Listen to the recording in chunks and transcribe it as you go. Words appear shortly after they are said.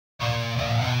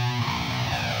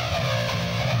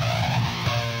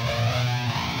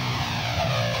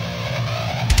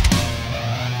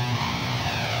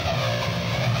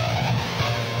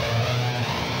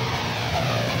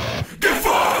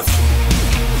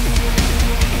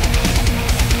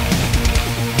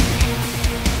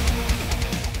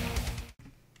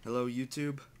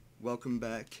YouTube, welcome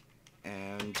back,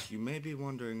 and you may be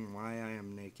wondering why I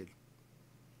am naked.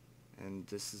 And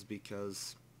this is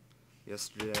because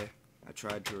yesterday I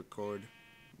tried to record,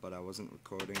 but I wasn't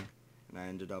recording, and I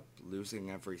ended up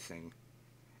losing everything.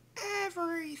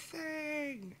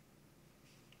 Everything!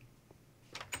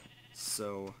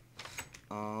 So,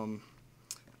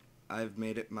 I've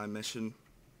made it my mission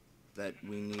that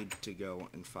we need to go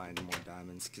and find more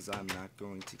diamonds, because I'm not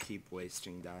going to keep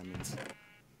wasting diamonds.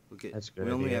 Look at, That's a good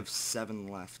we only idea. have 7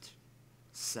 left.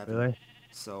 7. Really?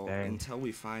 So, Dang. until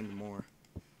we find more,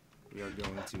 we are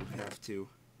going to have to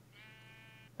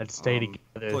Let's stay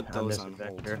together put on those this on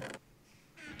adventure.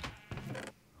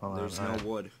 hold. There's no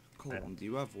wood. Colton, do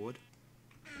you have wood?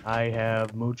 I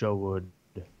have mucho wood.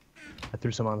 I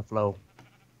threw some on the floor.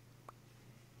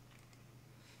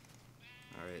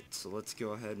 Alright, so let's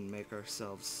go ahead and make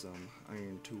ourselves some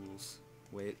iron tools.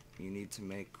 Wait, you need to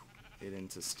make it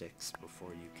into sticks before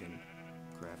you can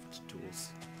craft tools.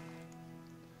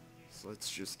 So let's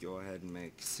just go ahead and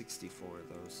make 64 of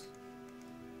those.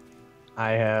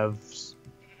 I have...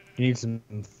 You need some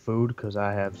food? Because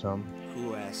I have some.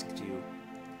 Who asked you?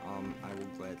 I will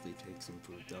gladly take some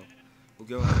food though. We'll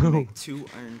go ahead and make 2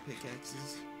 iron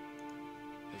pickaxes.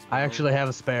 As well. I actually have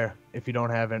a spare, if you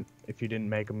didn't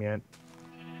make them yet.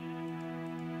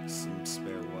 Some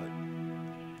spare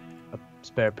what? A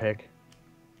spare pick.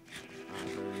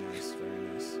 Very nice,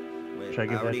 very nice. Wait, Should I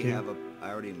give that to you? I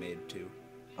already made 2.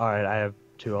 Alright, I have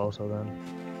 2 also then.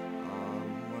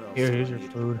 What else Here's do I your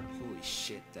need? food. Holy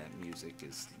shit, that music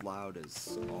is loud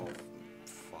as all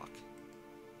fuck.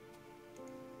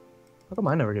 How come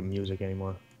I never get music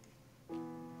anymore?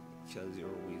 Because you're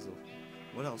a weasel.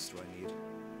 What else do I need?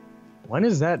 When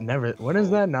is that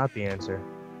not the answer?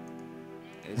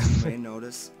 As you may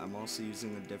notice, I'm also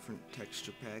using a different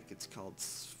texture pack. It's called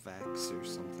Sphax or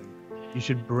something. You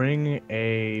should bring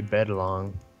a bed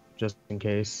along, just in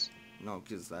case. No,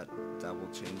 because that will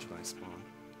change my spawn.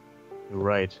 You're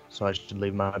right, so I should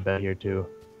leave my bed here too.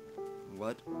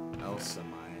 What else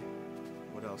am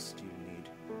I? What else do you need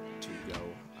to go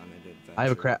on an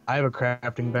adventure? I have a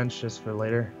crafting bench just for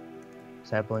later.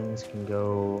 Saplings can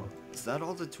go. Is that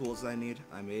all the tools I need?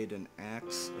 I made an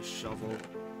axe, a shovel,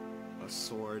 a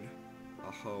sword,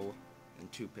 a hoe,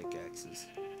 and 2 pickaxes.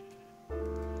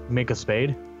 Make a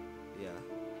spade. Yeah.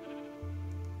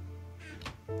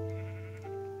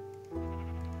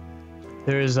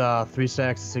 There is 3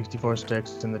 stacks of 64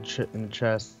 sticks in the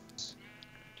chest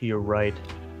to your right.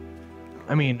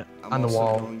 I mean, I'm on the also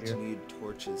wall. going Here. to need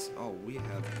torches. Oh, we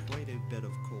have quite a bit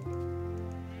of coal.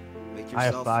 Make I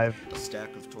have yourself 5. a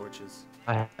stack of torches.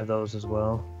 I have those as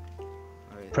well.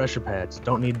 Alright. Pressure pads.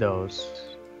 Don't need those.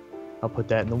 I'll put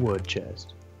that in the wood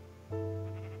chest.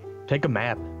 Take a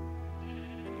map.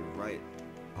 You're right.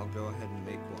 I'll go ahead and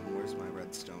make one. Where's my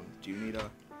redstone? Do you need a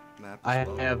map I as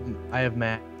well? have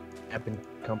map and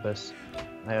compass.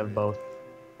 I have both.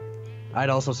 I'd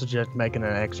also suggest making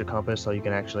an extra compass so you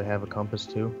can actually have a compass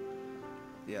too.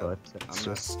 Yeah, But I'm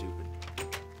not stupid.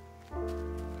 I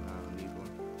don't need one.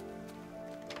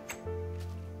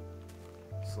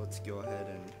 So let's go ahead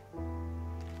and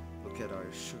look at our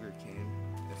sugar cane.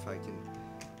 If I can...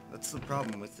 That's the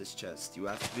problem with this chest. You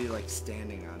have to be like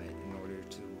standing on it in order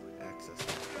to access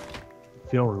it.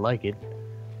 If you don't like it,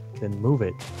 then move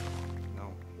it.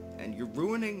 No. And you're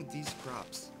ruining these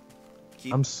crops.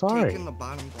 Keep I'm sorry. taking the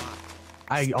bottom block.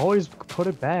 I always put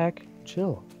it back.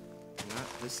 Chill.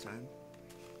 Not this time.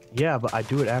 Yeah, but I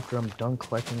do it after I'm done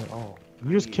collecting it all.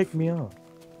 You just kicked me off.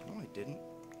 No, I didn't.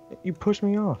 You pushed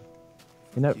me off.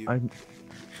 You know, you.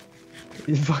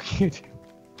 Fuck you too.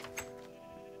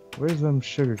 Where's them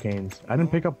sugar canes? I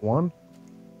didn't pick up one?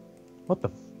 What the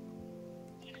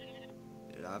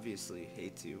It obviously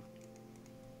hates you.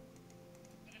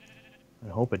 I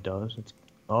hope it does.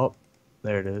 Oh,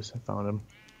 there it is. I found him.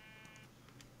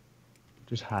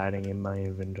 Just hiding in my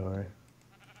inventory.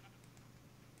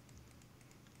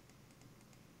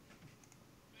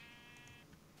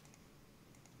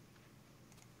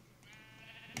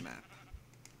 Map.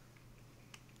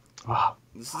 Ah,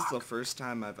 This is the first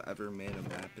time I've ever made a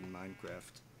map in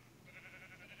Minecraft.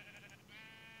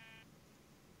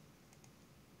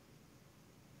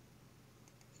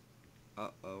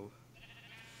 Uh-oh.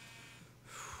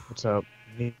 what's up?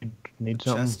 Need The something?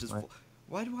 chest is full.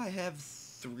 Why do I have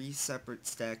 3 separate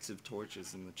stacks of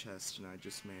torches in the chest and I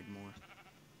just made more?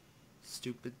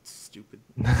 Stupid, stupid.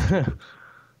 I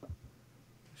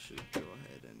should go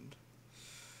ahead and...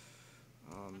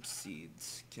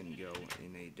 seeds can go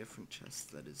in a different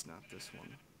chest that is not this one.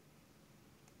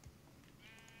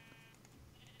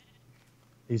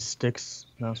 These sticks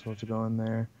not supposed to go in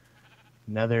there.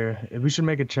 Nether. We should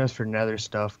make a chest for nether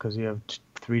stuff because you have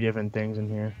 3 different things in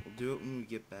here. We'll do it when we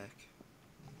get back.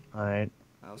 Alright.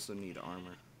 I also need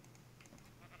armor.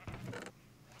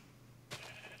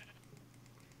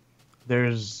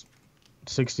 There's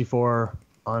 64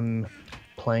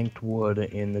 unplanked wood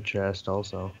in the chest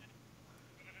also.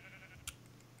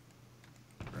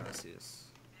 Gracias.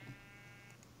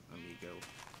 Amigo.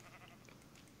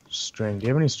 String. Do you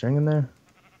have any string in there?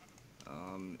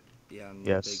 Yeah, in the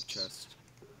Yes. big chest.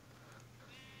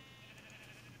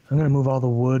 I'm gonna move all the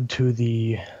wood to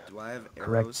the Do I have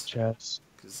correct arrows? chest.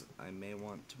 Because I may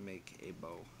want to make a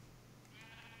bow.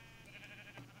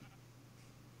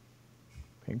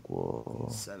 Pink wool.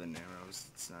 7 arrows.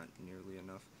 It's not nearly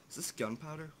enough. Is this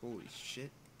gunpowder? Holy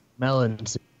shit. Melon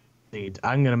seeds.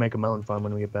 I'm gonna make a melon farm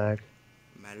when we get back.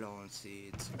 Melon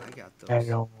seeds. I got those.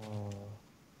 Melon.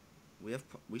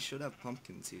 We should have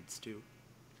pumpkin seeds too.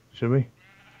 Should we?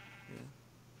 Yeah.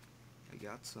 I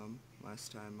got some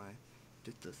last time I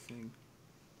did the thing.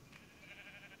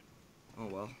 Oh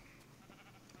well.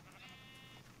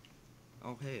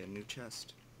 Oh hey, a new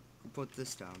chest. Who put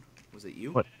this down? Was it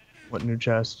you? What new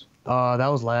chest? That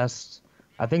was last.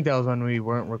 I think that was when we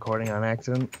weren't recording on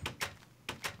accident.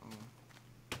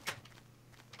 Oh.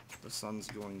 The sun's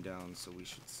going down, so we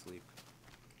should sleep.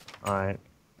 Alright.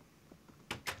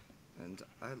 And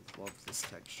I love this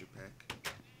texture pack.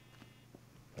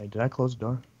 Wait, did I close the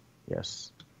door?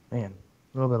 Yes. Man,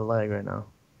 a little bit of lag right now.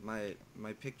 My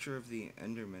picture of the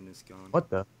Enderman is gone. What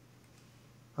the?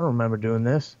 I don't remember doing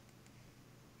this.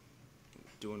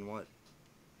 Doing what?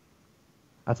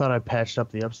 I thought I patched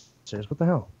up the upstairs. What the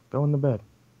hell? Go in the bed.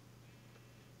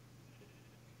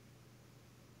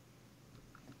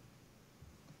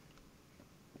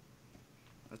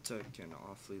 That took an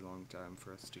awfully long time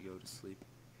for us to go to sleep.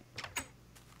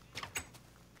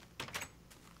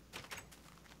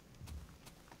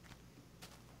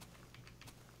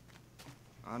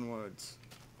 Onwards.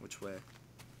 Which way?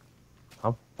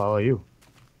 I'll follow you.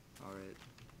 Alright.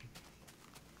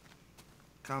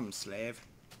 Come, slave.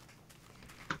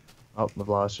 Oh, I've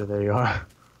lost you. There you are.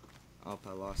 Oh,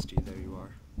 I lost you. There you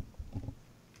are.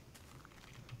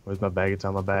 Where's my bag? It's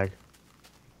on my back.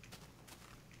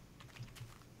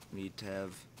 Need to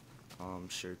have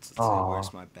shirts that say, Aw.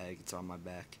 "Where's my bag? It's on my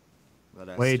back." That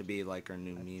has Wait. to be like our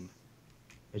new meme.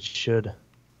 It should.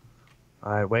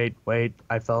 Alright, wait.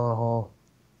 I fell in a hole.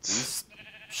 These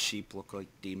sheep look like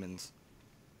demons.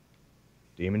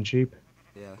 Demon sheep?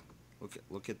 Yeah.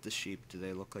 Look at the sheep. Do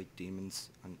they look like demons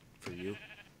for you?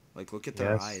 Like, look at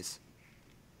their Yes. eyes.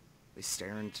 They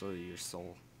stare into your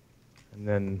soul. And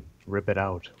then rip it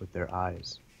out with their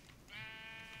eyes.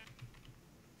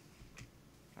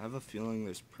 I have a feeling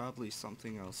there's probably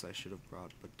something else I should have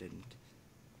brought but didn't.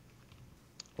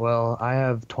 Well, I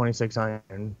have 26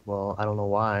 iron. Well, I don't know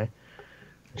why.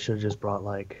 I should have just brought,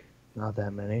 like, not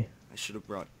that many. I should have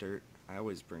brought dirt. I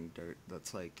always bring dirt.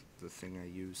 That's like the thing I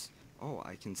use. Oh,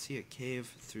 I can see a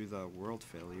cave through the world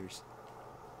failures.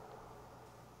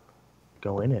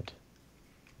 Go in it.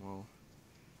 Well,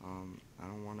 I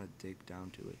don't want to dig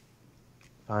down to it.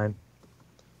 Fine.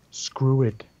 Screw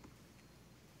it.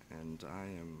 And I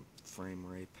am frame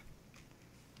rape.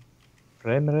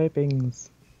 Frame rapings.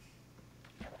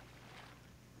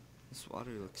 This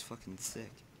water looks fucking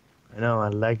sick. I know, I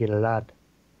like it a lot.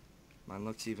 Mine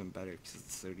looks even better because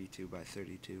it's 32 by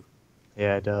 32.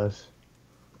 Yeah, it does.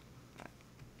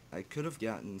 I could have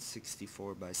gotten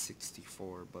 64 by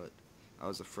 64, but I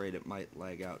was afraid it might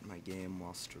lag out my game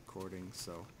whilst recording,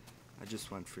 so I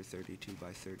just went for 32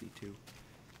 by 32.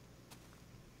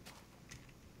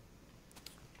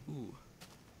 Ooh,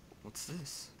 what's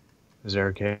this? Is there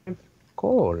a cave?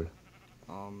 Coal.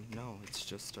 No, it's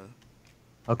just a...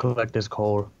 I'll collect this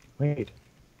coal. Wait.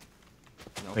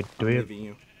 Nope, Wait, do I'm we have- leaving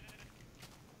you.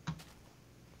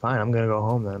 Fine, I'm gonna go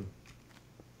home then.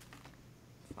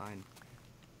 Fine.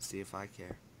 See if I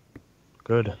care.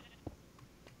 Good.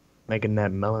 Making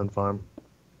that melon farm.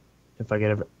 If I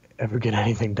ever get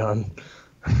anything done.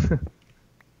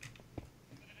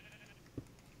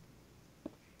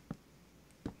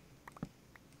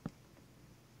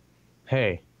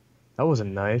 Hey, that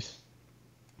wasn't nice.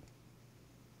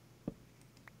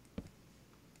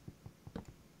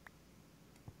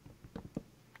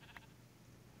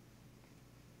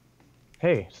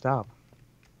 Hey, stop.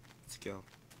 Let's go.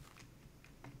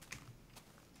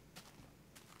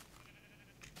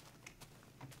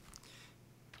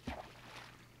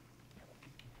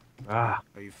 Ah,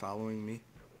 Are you following me?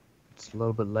 it's a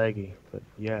little bit laggy, but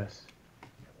yes.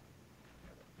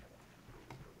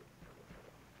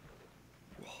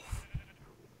 Wolf.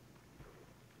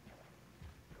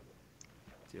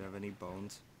 Do you have any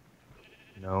bones?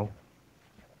 No.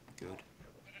 Good.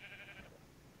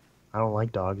 I don't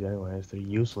like dogs anyways. They're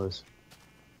useless.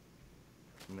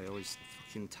 And they always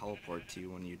fucking teleport to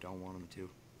you when you don't want them to.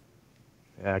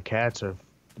 Yeah, cats are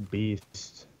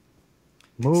beasts.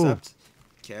 Move. Except,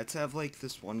 cats have like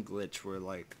this one glitch where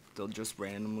like they'll just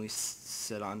randomly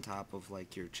sit on top of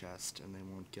like your chest and they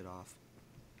won't get off.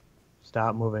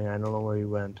 Stop moving. I don't know where you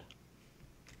went.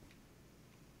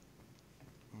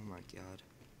 Oh my god.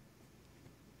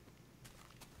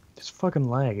 Just fucking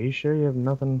lag. Are you sure you have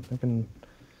nothing I can...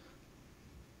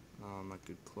 I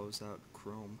could close out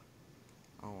Chrome.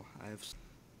 Oh, I have...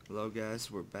 Hello guys,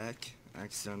 we're back.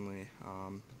 Accidentally,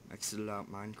 exited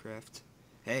out Minecraft.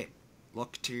 Hey,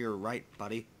 look to your right,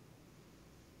 buddy.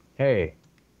 Hey,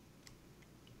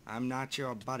 I'm not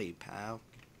your buddy, pal.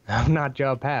 I'm not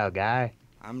your pal, guy.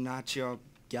 I'm not your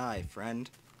guy, friend.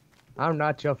 I'm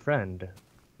not your friend,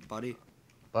 Buddy.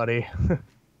 buddy.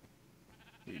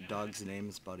 Your dog's name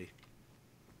is Buddy.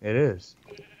 It is.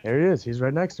 There he is. He's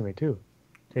right next to me, too.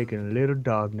 Taking a little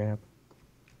dog nap.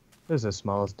 This is the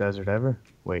smallest desert ever.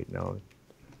 Wait, no.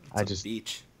 It's a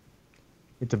beach.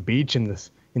 It's a beach in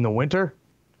the winter?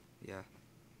 Yeah.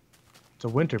 It's a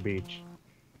winter beach.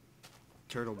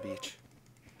 Turtle Beach.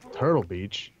 Turtle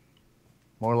Beach?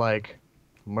 More like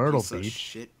Myrtle Piece of Beach.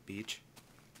 shit beach.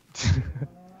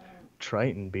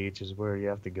 Triton Beach is where you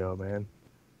have to go, man.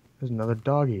 There's another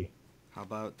doggy. How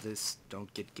about this?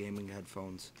 Don't get gaming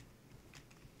headphones.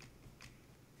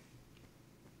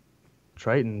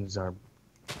 Tritons are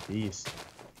beasts.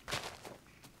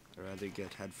 I'd rather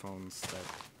get headphones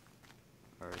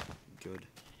that are good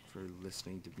for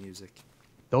listening to music.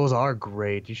 Those are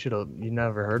great. You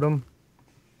never heard them?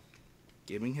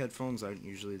 Gaming headphones aren't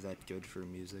usually that good for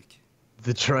music.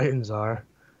 The Tritons are.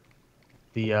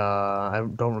 I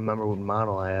don't remember what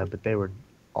model I had, but they were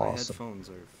My awesome. headphones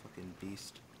are fucking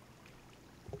beast.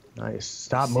 Nice.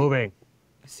 Stop moving.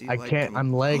 I light can't.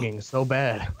 I'm lagging so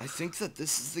bad. I think that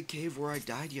this is the cave where I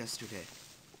died yesterday.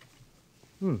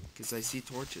 Because I see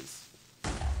torches.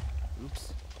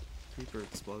 Oops. Creeper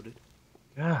exploded.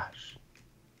 Gosh.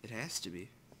 It has to be.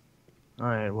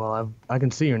 Alright, well, I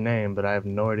can see your name, but I have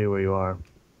no idea where you are.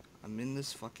 I'm in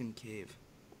this fucking cave.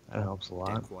 That helps a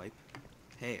lot. Dick wipe.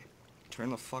 Hey,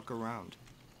 turn the fuck around.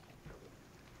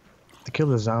 To kill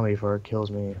the zombie before it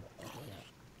kills me.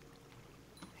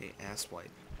 Hey, ass wipe.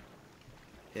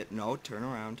 Hit, no, turn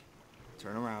around.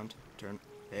 Turn around. Turn,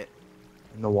 hit.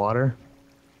 In the water?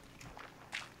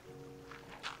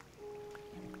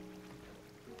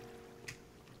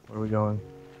 Where are we going?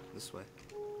 This way.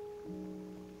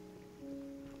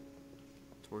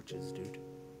 Torches, dude.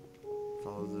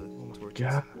 Follow the torches.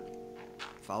 God.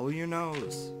 Follow your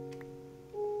nose.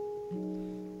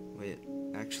 Wait,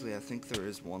 actually I think there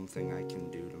is one thing I can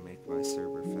do to make my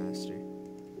server faster.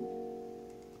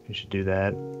 You should do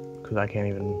that, because I can't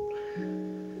even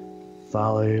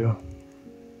follow you.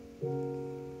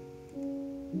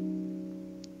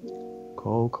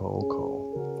 Coal.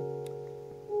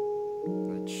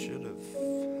 That should have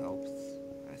helped,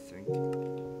 I think.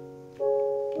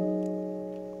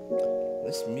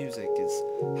 This music is...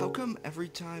 How come every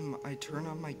time I turn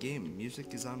on my game,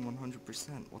 music is on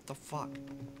 100%? What the fuck?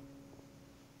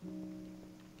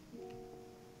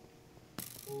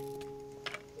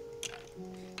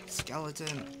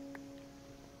 Skeleton!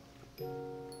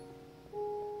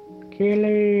 Kill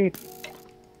it!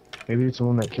 Maybe it's the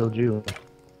one that killed you.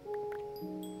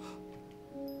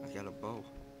 I got a bow.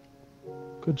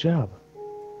 Good job.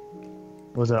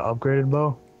 Was that an upgraded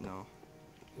bow? No,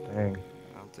 Dang.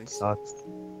 I don't think so. Sucks.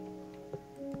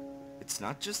 It's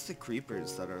not just the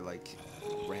creepers that are like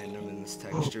random in this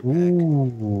texture pack.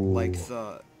 Ooh. Like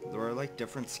there are like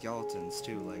different skeletons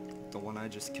too. Like the one I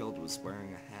just killed was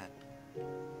wearing a hat.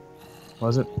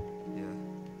 Was it? Yeah.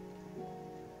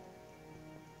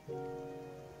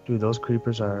 Dude, those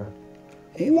creepers are...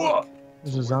 Hey, What? look,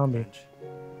 There's a it's zombie. workbench.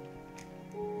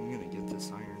 I'm gonna get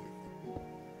this iron.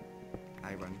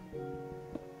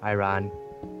 Iron.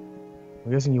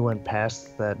 I'm guessing you went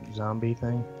past that zombie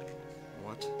thing?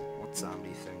 What? What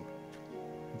zombie thing?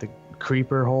 The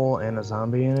creeper hole and a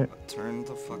zombie in it? Turn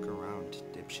the fuck around,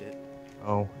 dipshit.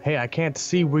 Oh. Hey, I can't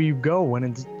see where you go when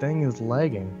its thing is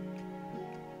lagging.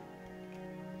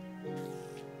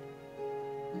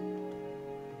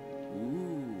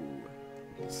 Ooh,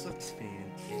 this looks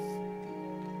fancy.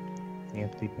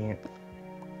 Fancy pants.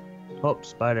 Oh,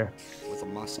 spider. With a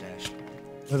mustache.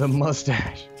 With a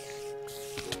mustache.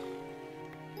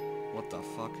 What the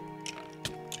fuck?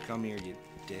 Come here, you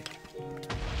dick.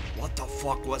 What the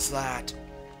fuck was that?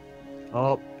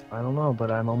 Oh, I don't know,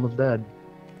 but I'm almost dead.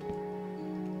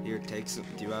 Here, take some.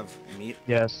 Do you have meat?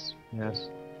 Yes. Alright.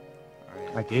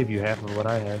 I gave you half of what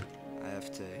I had. I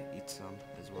have to some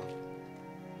as well.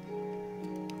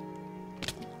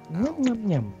 Yum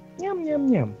yum yum yum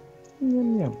yum yum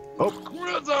yum yum. Oh,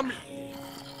 real zombie!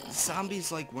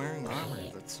 Zombies like wearing armor.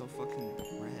 That's so fucking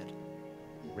rad.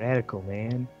 Radical,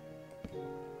 man.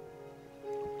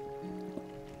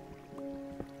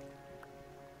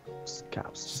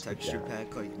 Cops. This Just texture like that.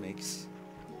 pack like makes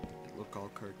it look all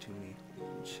cartoony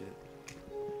and shit.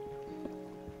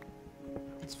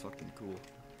 It's fucking cool.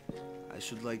 I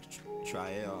should like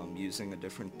try using a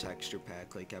different texture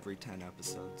pack like every 10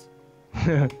 episodes.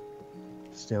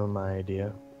 Stealing my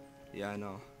idea. Yeah, I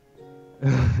know.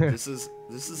 This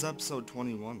is episode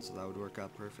 21, so that would work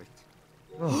out perfect.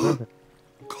 Oh, perfect.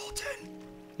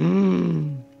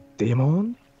 Golden.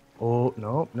 Demon? Oh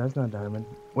no, that's not diamond.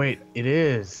 Wait, it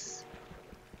is.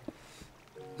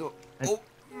 No. I-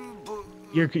 Oh.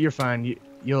 You're fine.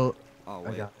 You'll. Oh I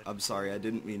wait, got it. I'm sorry. I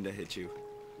didn't mean to hit you.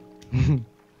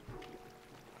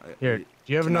 Here, do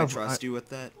you have can enough? I trust you with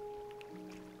that?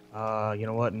 You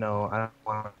know what? No, I don't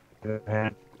want to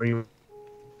have free.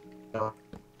 Oh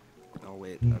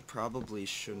wait, I probably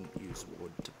shouldn't use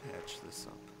wood to patch this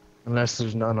up. Unless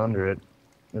there's none under it.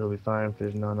 It'll be fine if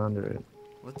there's none under it.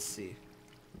 Let's see.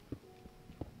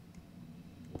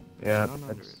 Yeah. None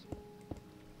under it.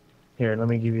 Here, let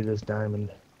me give you this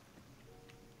diamond.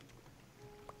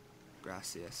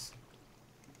 Gracias.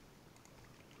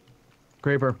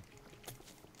 Creeper.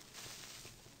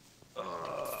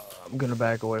 I'm gonna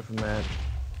back away from that.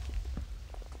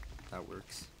 That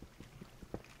works.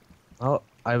 Oh,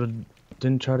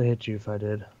 didn't try to hit you if I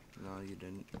did. No, you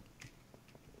didn't.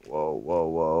 Whoa, whoa,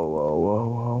 whoa, whoa, whoa,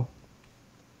 whoa.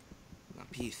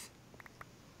 Not Peace.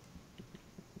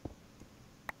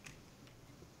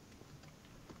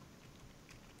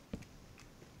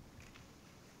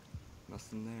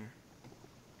 Nothing there.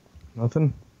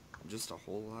 Nothing? Just a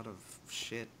whole lot of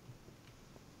shit.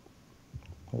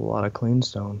 A lot of clean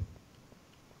stone.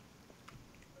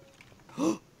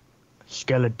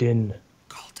 Skeleton.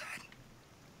 Golden.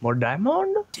 More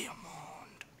diamond? Diamond.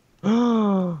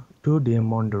 Two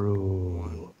diamondaroo.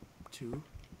 1, 2,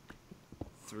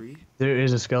 3. There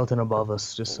is a skeleton above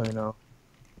us, just so you know.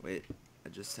 Wait, I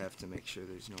just have to make sure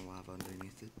there's no lava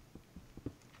underneath it.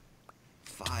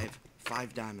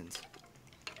 5 diamonds.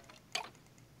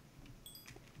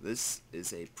 This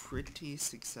is a pretty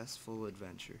successful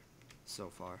adventure so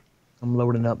far. I'm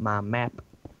loading up my map.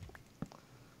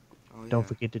 Oh yeah. Don't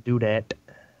forget to do that.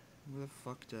 Where the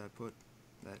fuck did I put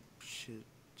that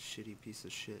shitty piece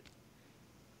of shit?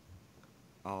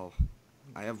 Oh,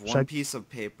 I have one piece of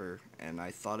paper, and I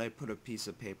thought I put a piece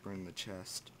of paper in the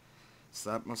chest.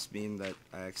 So that must mean that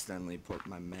I accidentally put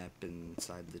my map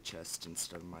inside the chest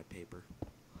instead of my paper.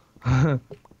 Oh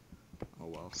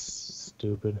well.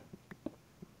 Stupid.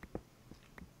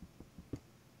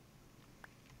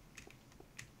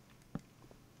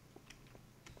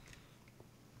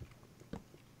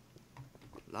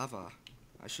 Lava.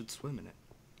 I should swim in it.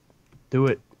 Do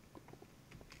it.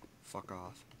 Fuck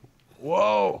off.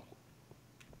 Whoa!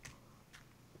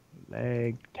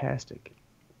 Leg-tastic.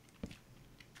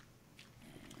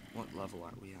 What level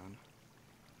are we on?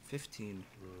 15.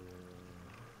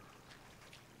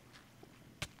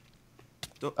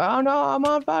 Oh no, I'm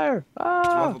on fire! Do you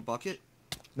Ah! have a bucket?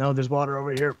 No, there's water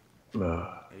over here.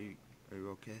 Are you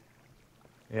okay?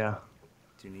 Yeah.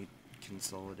 Do you need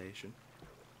consolidation?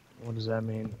 What does that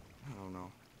mean? I don't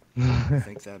know. I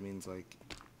think that means like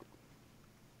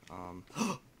oh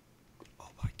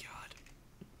my god.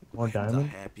 More I'm the diamond?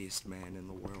 happiest man in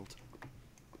the world.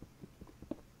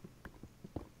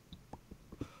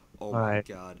 Oh my Alright.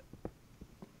 god.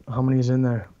 How many's in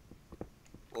there?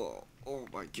 Oh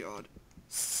my god.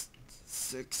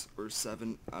 6 or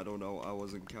 7, I don't know, I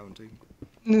wasn't counting.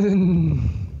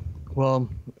 Well,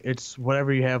 it's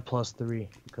whatever you have plus 3,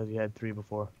 because you had 3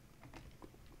 before.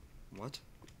 What?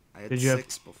 I had Did you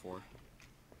 6 before.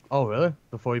 Oh, really?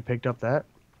 Before you picked up that?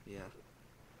 Yeah.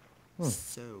 Hmm.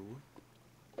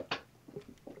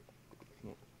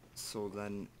 So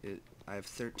then I have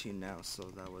 13 now, so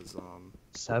that was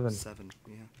 7. 7,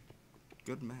 yeah.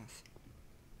 Good math.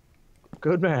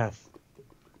 Good math.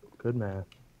 Good math.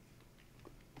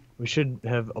 We should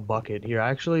have a bucket here.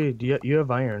 Actually, you have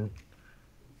iron?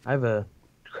 I have a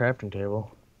crafting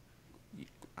table.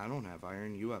 I don't have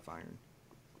iron, you have iron.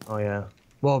 Oh yeah.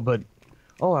 Well, but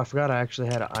oh, I forgot I actually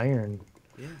had an iron.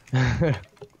 Yeah.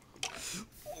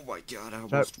 Oh my god, I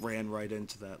almost ran right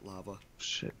into that lava.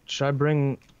 Shit. Should I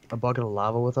bring a bucket of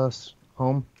lava with us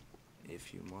home?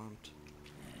 If you want.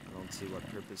 I don't see what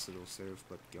purpose it'll serve,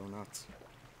 but go nuts.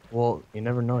 Well, you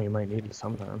never know. You might need it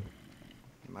sometime.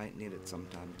 You might need it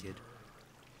sometime, kid.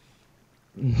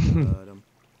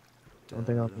 Don't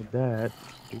think I'll need that.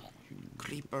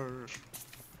 Creeper.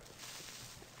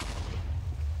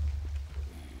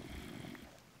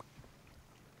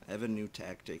 I have a new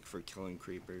tactic for killing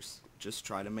creepers. Just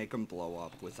try to make them blow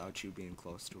up without you being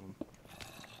close to them.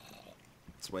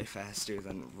 It's way faster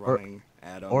than running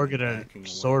at them Or and get a backing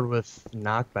sword away. with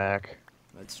knockback.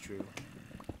 That's true.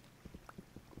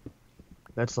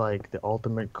 That's like the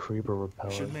ultimate creeper We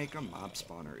repeller. should make a mob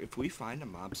spawner. If we find a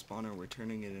mob spawner, we're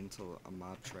turning it into a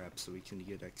mob trap so we can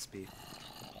get XP.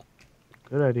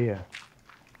 Good idea.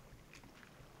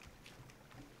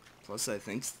 Plus, I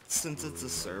think since it's a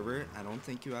server, I don't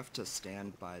think you have to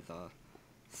stand by the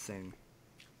thing.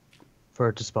 For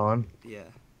it to spawn. Yeah.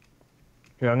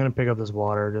 Here, I'm gonna pick up this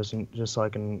water just so I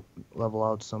can level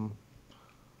out some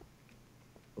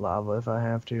lava if I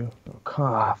have to.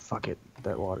 Oh, fuck it.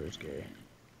 That water is gay.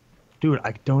 Dude,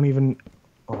 I don't even...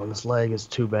 Oh, this lag is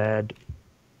too bad.